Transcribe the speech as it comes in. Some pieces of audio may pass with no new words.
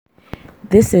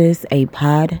This is a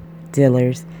Pod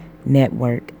Dealers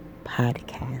Network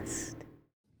podcast.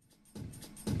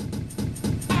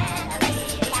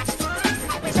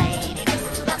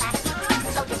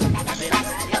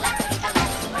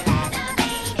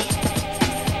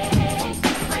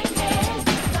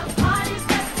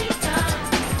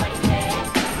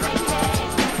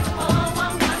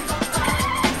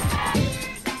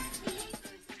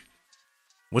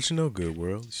 What you know, good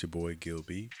world? It's your boy Gil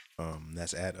B.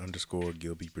 That's at _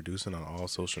 Gil B producing on all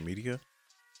social media.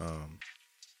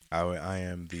 I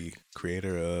am the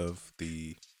creator of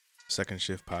the Second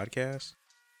Shift podcast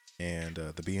and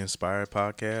the Be Inspired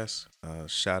podcast.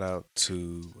 Shout out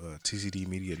to TCD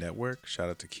Media Network. Shout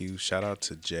out to Q. Shout out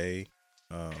to Jay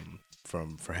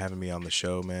for having me on the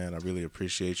show, man. I really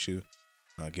appreciate you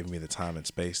giving me the time and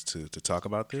space to talk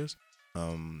about this.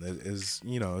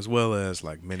 As well as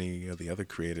like many of the other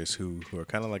creators who are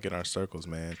kind of like in our circles,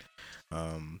 man.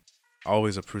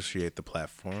 Always appreciate the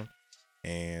platform,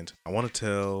 and I want to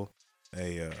tell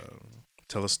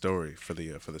a story for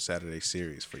the Saturday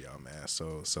series for y'all, man.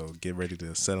 So get ready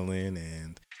to settle in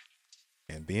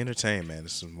and be entertained, man.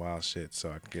 This is some wild shit. So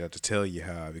I got to tell you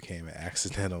how I became an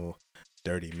accidental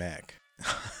dirty Mac.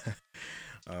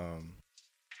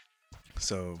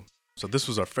 So this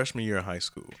was our freshman year of high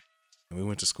school. And we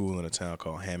went to school in a town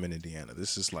called Hammond, Indiana.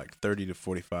 This is like 30 to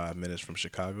 45 minutes from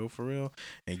Chicago, for real.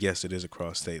 And yes, it is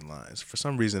across state lines. For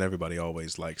some reason, everybody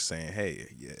always likes saying, hey,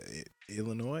 yeah,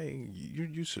 Illinois,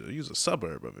 you should use a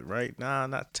suburb of it, right? Nah,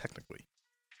 not technically.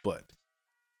 But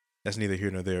that's neither here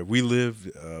nor there. We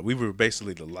were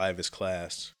basically the livest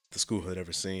class the school had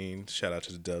ever seen. Shout out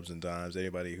to the Dubs and Dimes.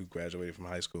 Anybody who graduated from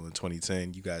high school in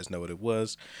 2010, you guys know what it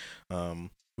was.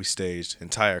 We staged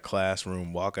entire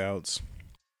classroom walkouts,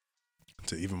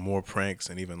 to even more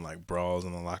pranks and even like brawls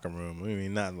in the locker room. I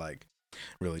mean, not like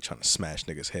really trying to smash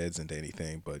niggas' heads into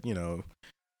anything, but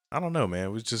I don't know, man.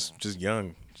 It was just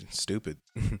young, just stupid.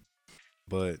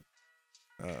 But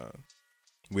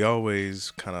we always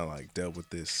kind of like dealt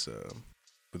with this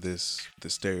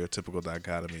stereotypical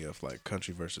dichotomy of like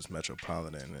country versus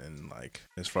metropolitan, and like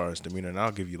as far as demeanor. And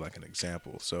I'll give you like an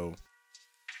example. So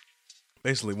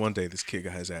basically, one day this kid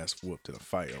got his ass whooped in a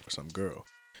fight over some girl.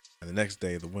 And the next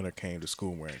day, the winner came to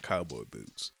school wearing cowboy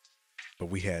boots,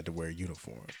 but we had to wear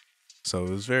uniform. So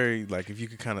it was very like, if you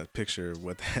could kind of picture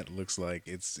what that looks like,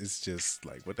 it's just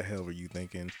like, what the hell were you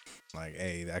thinking? Like,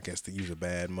 hey, I guess to use a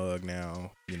bad mug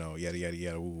now, yada yada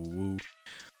yada, woo woo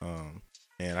woo.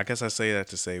 And I guess I say that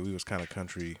to say we was kind of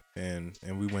country, and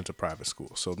we went to private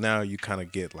school. So now you kind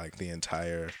of get like the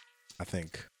entire, I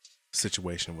think,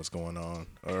 situation was going on,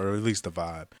 or at least the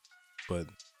vibe. But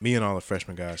me and all the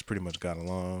freshman guys pretty much got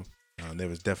along. There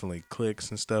was definitely cliques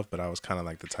and stuff, but I was kind of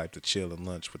like the type to chill and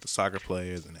lunch with the soccer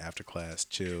players and after class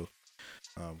chill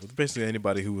with basically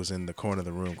anybody who was in the corner of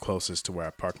the room closest to where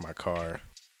I parked my car.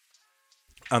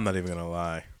 I'm not even going to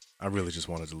lie. I really just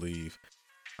wanted to leave.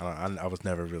 I was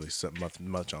never really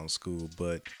much on school,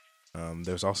 but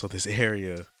there's also this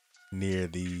area near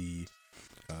the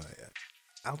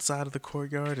outside of the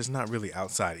courtyard. It's not really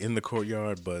outside in the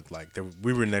courtyard, but like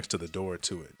we were next to the door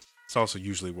to it. It's also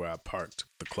usually where I parked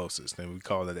the closest, and we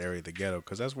call that area the ghetto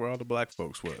because that's where all the black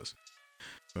folks was.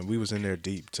 And we was in there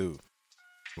deep too,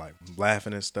 like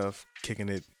laughing and stuff, kicking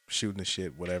it, shooting the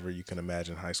shit, whatever you can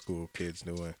imagine high school kids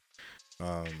doing.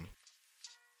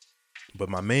 But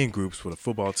my main groups were the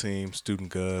football team,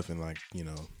 student gov, and like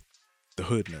the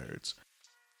hood nerds.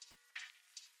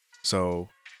 So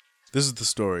this is the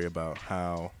story about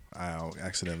how I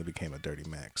accidentally became a dirty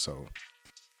Mac. So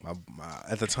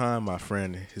at the time, my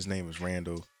friend, his name was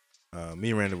Randall. Me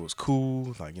and Randall was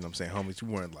cool, like, what I'm saying, homies.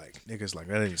 We weren't like niggas, like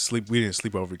we didn't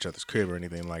sleep over each other's crib or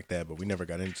anything like that, but we never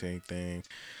got into anything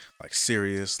like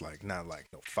serious, like not like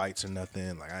no fights or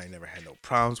nothing. Like I ain't never had no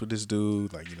problems with this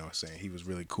dude. Like, I'm saying, he was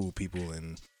really cool people,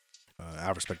 and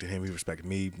I respected him, he respected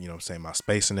me, I'm saying, my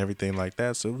space and everything like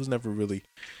that. So it was never really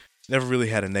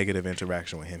had a negative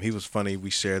interaction with him. He was funny. We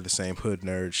shared the same hood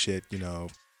nerd shit,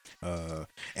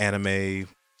 anime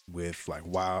with like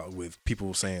with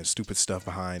people saying stupid stuff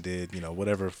behind it,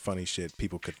 whatever funny shit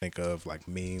people could think of, like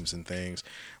memes and things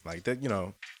like that,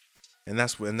 and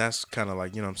that's kind of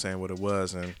like, I'm saying, what it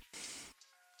was. And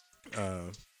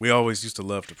we always used to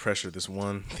love to pressure this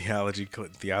one theology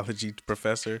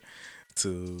professor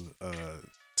to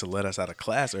let us out of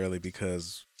class early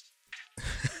because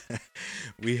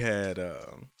we had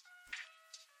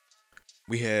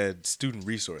student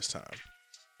resource time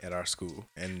at our school,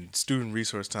 and student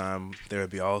resource time, there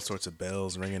would be all sorts of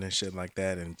bells ringing and shit like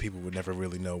that, and people would never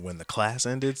really know when the class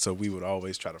ended. So we would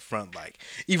always try to front, like,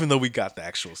 even though we got the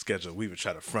actual schedule, we would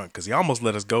try to front because he almost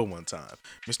let us go one time.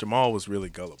 Mr. Mall was really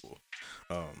gullible.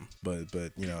 But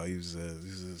he was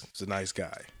a nice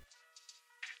guy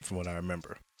from what I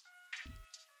remember.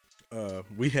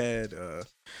 We had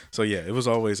so yeah, it was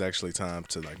always actually time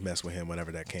to like mess with him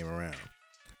whenever that came around.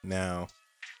 Now,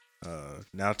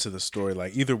 now to the story.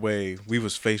 Like either way, we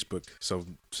was Facebook.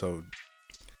 So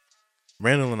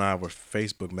Randall and I were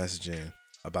Facebook messaging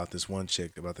about this one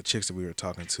chick, about the chicks that we were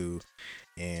talking to,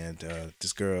 and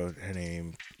this girl, her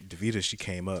name Davita, she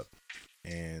came up,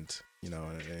 and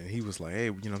and he was like, hey,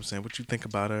 what I'm saying, what you think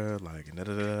about her, like, and da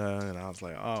da da, and I was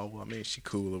like, oh, well, I mean, she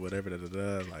cool or whatever, da da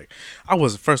da. Like, I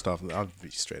was first off, I'll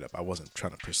be straight up, I wasn't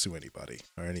trying to pursue anybody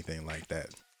or anything like that.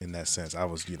 In that sense, I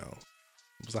was,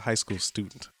 was a high school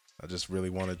student. I just really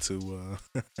wanted to,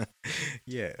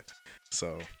 yeah.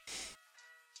 So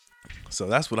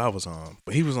that's what I was on,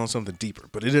 but he was on something deeper.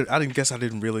 But I didn't guess I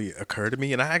didn't really occur to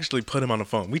me, and I actually put him on the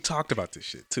phone. We talked about this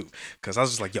shit too, because I was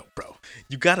just like, "Yo, bro,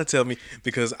 you gotta tell me,"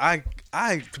 because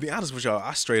to be honest with y'all,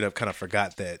 I straight up kind of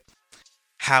forgot that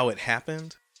how it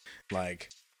happened, like,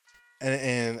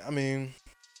 and I mean,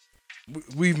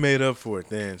 we've made up for it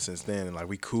since then, and like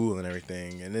we cool and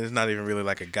everything, and it's not even really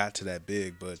like it got to that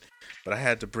big, but I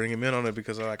had to bring him in on it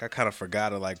because I kind of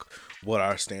forgot like what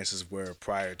our stances were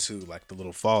prior to like the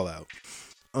little fallout.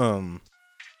 Um,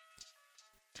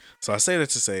 so I say that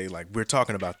to say, like, we're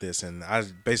talking about this, and I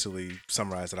basically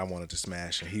summarized that I wanted to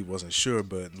smash, and he wasn't sure,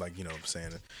 but like, what I'm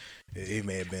saying, it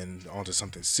may have been onto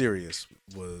something serious.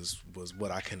 Was what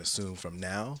I can assume from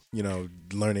now,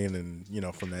 learning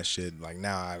and from that shit. Like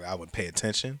now, I would pay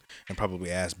attention and probably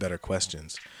ask better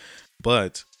questions,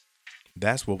 but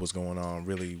that's what was going on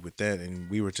really with that, and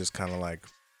we were just kind of like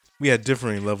we had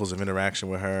differing levels of interaction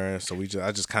with her, so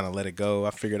I just kind of let it go.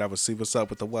 I figured I would see what's up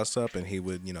with the what's up, and he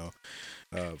would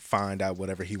find out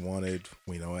whatever he wanted,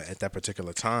 at that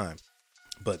particular time.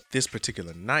 But this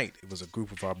particular night, it was a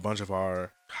bunch of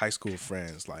our high school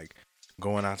friends, like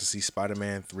going out to see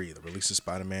Spider-Man 3, the release of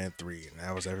Spider-Man 3, and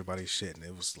that was everybody's shit, and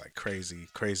it was like crazy,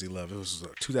 crazy love. It was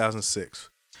 2006,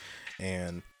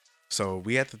 and so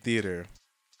we at the theater.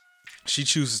 She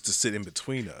chooses to sit in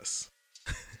between us,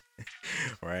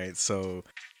 right? So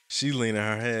she leaning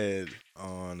her head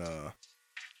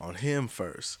on him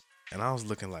first. And I was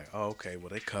looking like, oh, okay, well,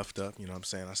 they cuffed up. You know what I'm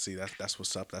saying? I see that's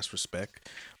what's up. That's respect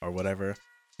or whatever.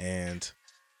 And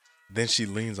then she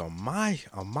leans on my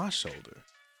shoulder.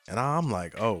 And I'm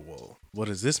like, oh, well, what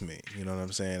does this mean? You know what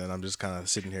I'm saying? And I'm just kind of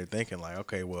sitting here thinking like,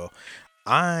 okay, well,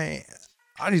 I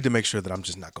need to make sure that I'm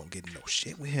just not going to get no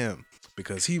shit with him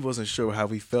because he wasn't sure how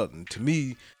he felt. And to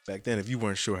me, back then, if you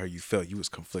weren't sure how you felt, you was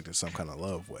conflicted some kind of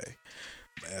love way.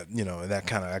 And that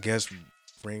kind of, I guess,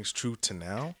 rings true to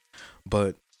now.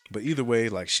 But either way,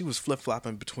 like she was flip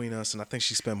flopping between us, and I think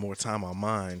she spent more time on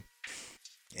mine.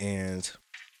 And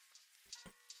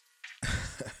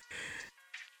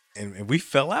and we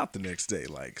fell out the next day.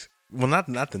 Like, well, not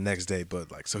the next day,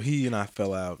 but like, so he and I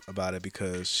fell out about it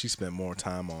because she spent more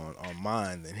time on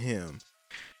mine than him.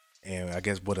 And I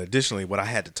guess what I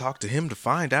had to talk to him to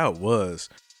find out was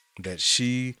that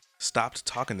she stopped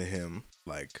talking to him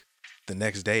like the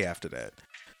next day after that.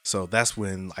 So that's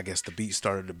when I guess the beat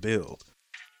started to build.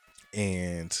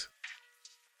 And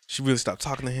she really stopped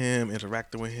talking to him,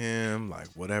 interacting with him, like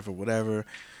whatever.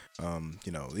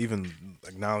 Even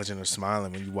acknowledging or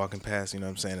smiling when you walking past, you know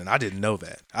what I'm saying? And I didn't know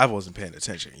that. I wasn't paying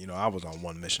attention. I was on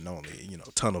one mission only,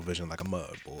 tunnel vision like a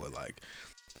mug, boy. Like,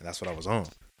 and that's what I was on.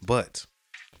 But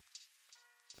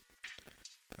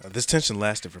this tension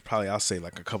lasted for probably, I'll say,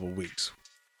 like a couple weeks.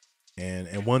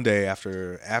 And one day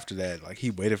after that, like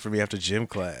he waited for me after gym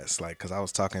class, like, cause I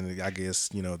was talking, I guess,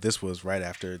 this was right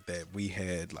after that we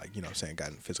had like, what I'm saying,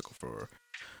 gotten physical for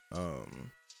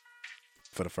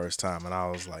the first time. And I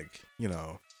was like,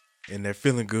 and they're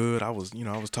feeling good. I was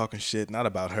talking shit, not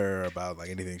about her, about like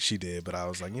anything she did, but I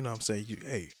was like, I'm saying,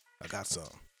 hey, I got some.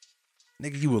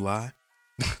 Nigga, you a lie.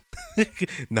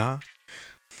 Nah.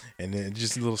 And then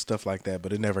just little stuff like that,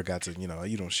 but it never got to,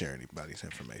 you don't share anybody's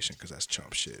information because that's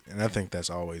chump shit. And I think that's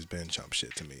always been chump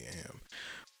shit to me and him.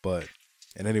 But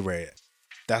at any rate,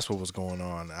 that's what was going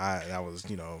on. I was,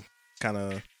 kind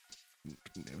of,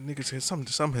 niggas,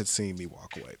 some had seen me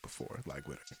walk away before, like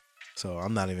with her. So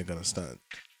I'm not even going to stunt.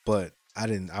 But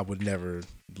I would never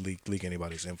leak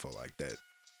anybody's info like that.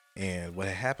 And what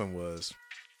had happened was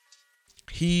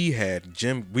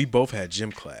we both had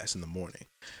gym class in the morning.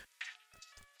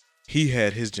 He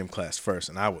had his gym class first,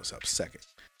 and I was up second.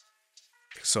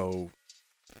 So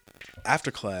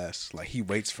after class, like he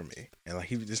waits for me, and like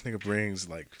this nigga brings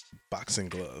like boxing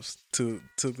gloves to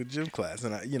the gym class,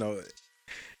 and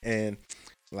and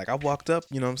like I walked up,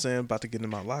 what I'm saying, about to get in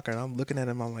my locker, and I'm looking at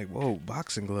him, I'm like, whoa,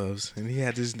 boxing gloves, and he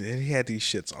had these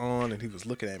shits on, and he was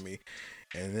looking at me,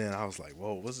 And then I was like,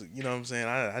 whoa, what's it? You know what I'm saying?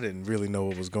 I didn't really know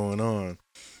what was going on.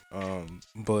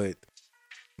 But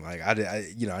like I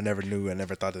never knew, I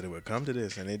never thought that it would come to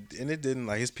this, and it didn't.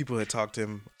 Like his people had talked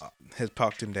him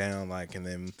down, like, and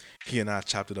then he and I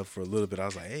chopped it up for a little bit. I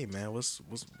was like, hey man, what's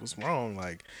wrong?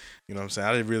 Like, you know what I'm saying?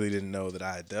 I really didn't know that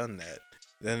I had done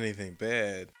anything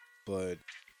bad, but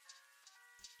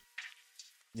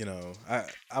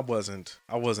I wasn't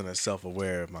as self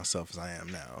aware of myself as I am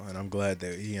now, and I'm glad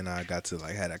that he and I got to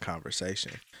like have that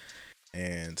conversation,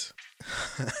 and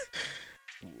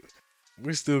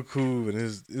we're still cool,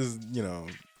 and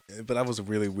but that was a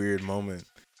really weird moment,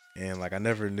 and like I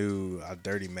never knew I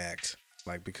dirty Mac'd,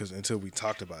 like, because until we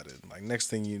talked about it, like next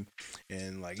thing you,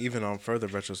 and like even on further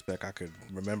retrospect, I could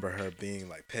remember her being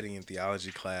like petty in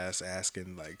theology class,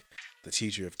 asking like the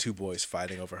teacher if two boys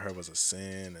fighting over her was a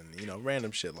sin, and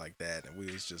random shit like that, and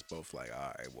we was just both like,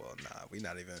 all right, well, nah, we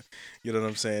not even, you know what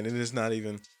I'm saying, and it's not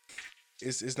even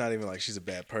like she's a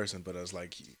bad person, but I was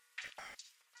like,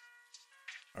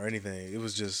 or anything, it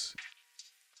was just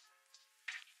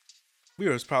we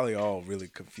was probably all really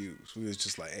confused. We was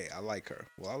just like, hey, I like her.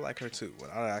 Well, I like her too. Well,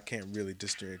 I can't really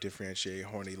differentiate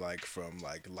horny like from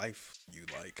like life you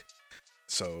like.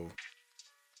 So,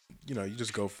 you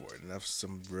just go for it. And that's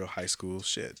some real high school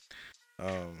shit.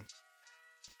 Um,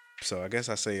 so I guess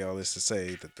I say all this to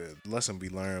say that the lesson we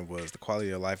learned was the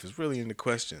quality of life is really in the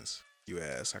questions you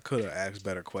ask. I could have asked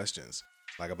better questions.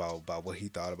 Like about what he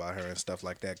thought about her and stuff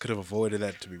like that. Could have avoided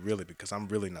that, to be really, because I'm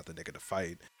really not the nigga to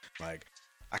fight. Like,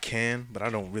 I can, but I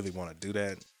don't really want to do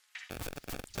that.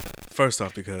 First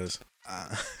off, because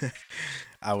I,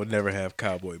 I would never have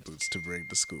cowboy boots to bring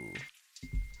to school.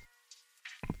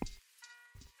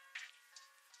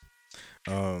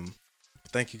 Um,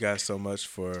 Thank you guys so much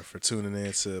for tuning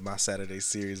in to my Saturday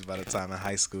series about a time in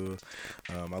high school.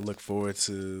 I look forward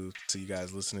to you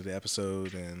guys listening to the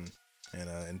episode, and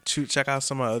check out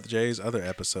some of Jay's other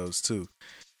episodes too.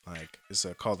 Like, it's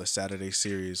called the Saturday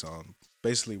series on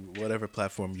basically whatever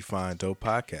platform you find dope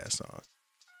podcasts on.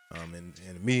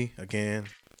 And me again,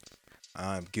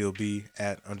 I'm Gil B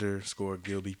at _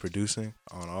 Gil B producing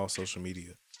on all social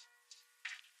media.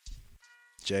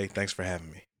 Jay, thanks for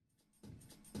having me.